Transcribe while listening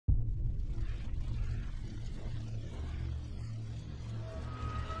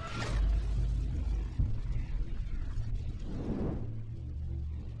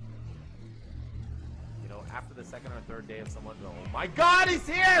after the second or third day of someone. Oh my God, he's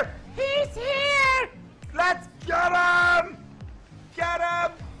here! He's here! Let's get him! Get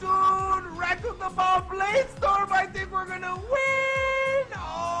him, dude! Wreck of the ball, Bladestorm! I think we're gonna win!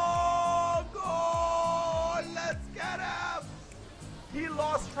 Oh, God! Let's get him! He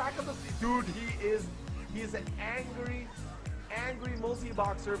lost track of the... Dude, he's an angry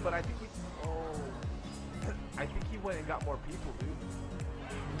multi-boxer, but I think he... Oh... I think he went and got more people, dude.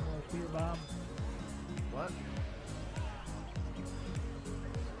 What?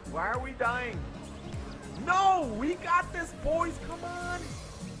 Why are we dying? No! We got this, boys! Come on!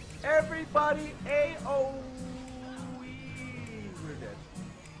 Everybody, AOE! We're dead.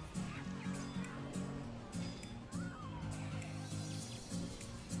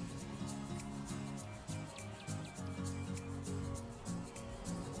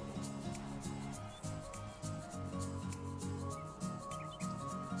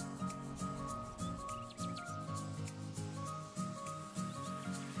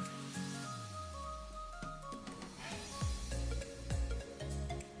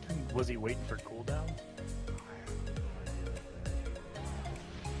 Was he waiting for cooldown?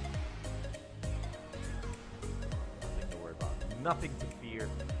 Nothing to worry about. Nothing to fear.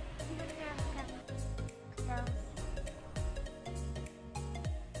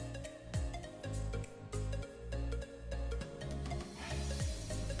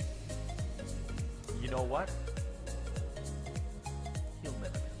 You know what? He'll never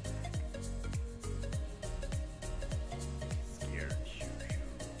come back. Scared.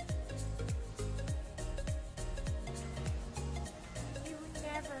 You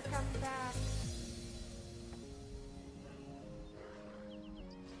never come back.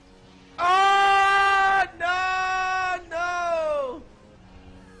 Oh no!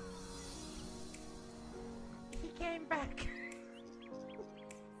 He came back.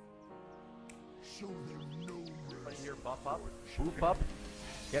 Show them no Everybody here, buff up, boof up,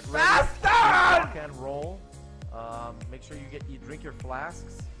 get ready. Faster! Rock and roll. Make sure you drink your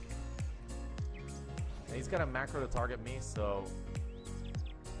flasks. And he's got a macro to target me, so.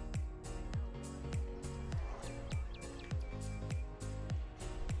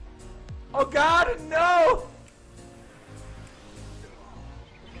 Oh God, no!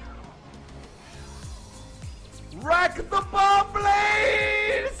 Wreck the bomb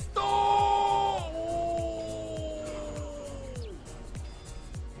blade! Stone!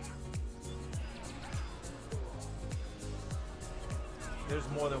 There's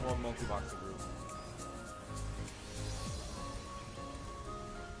more than one multi-boxer group.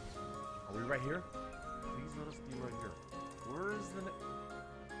 Are we right here? Please let us be right here.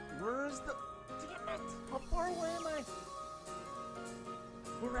 Where's the... Damn it! How far away am I?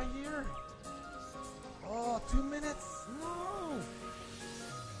 We're right here. Oh, 2 minutes. No.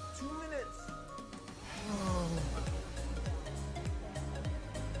 2 minutes. Oh.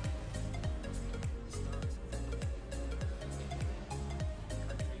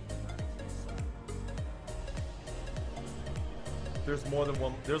 There's more than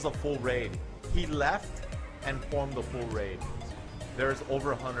one. There's a full raid. He left and formed the full raid. There's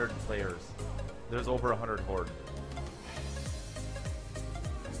over 100 players. There's over 100 horde.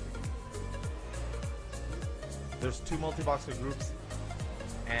 There's 2 multi-boxer groups,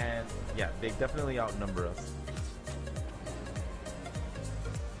 and yeah, they definitely outnumber us.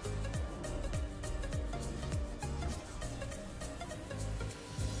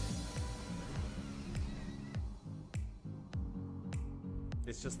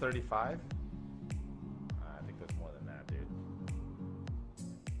 It's just 35? I think there's more than that, dude.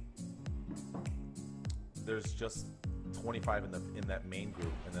 There's just 25 in that main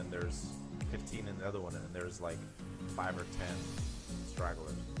group, and then there's 15 in the other one, and there's like 5 or 10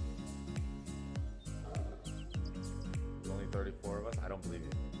 stragglers. There's only 34 of us? I don't believe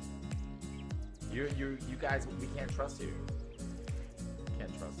you. You guys, we can't trust you.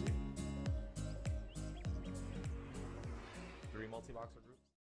 Can't trust you. 3 multi-boxer groups.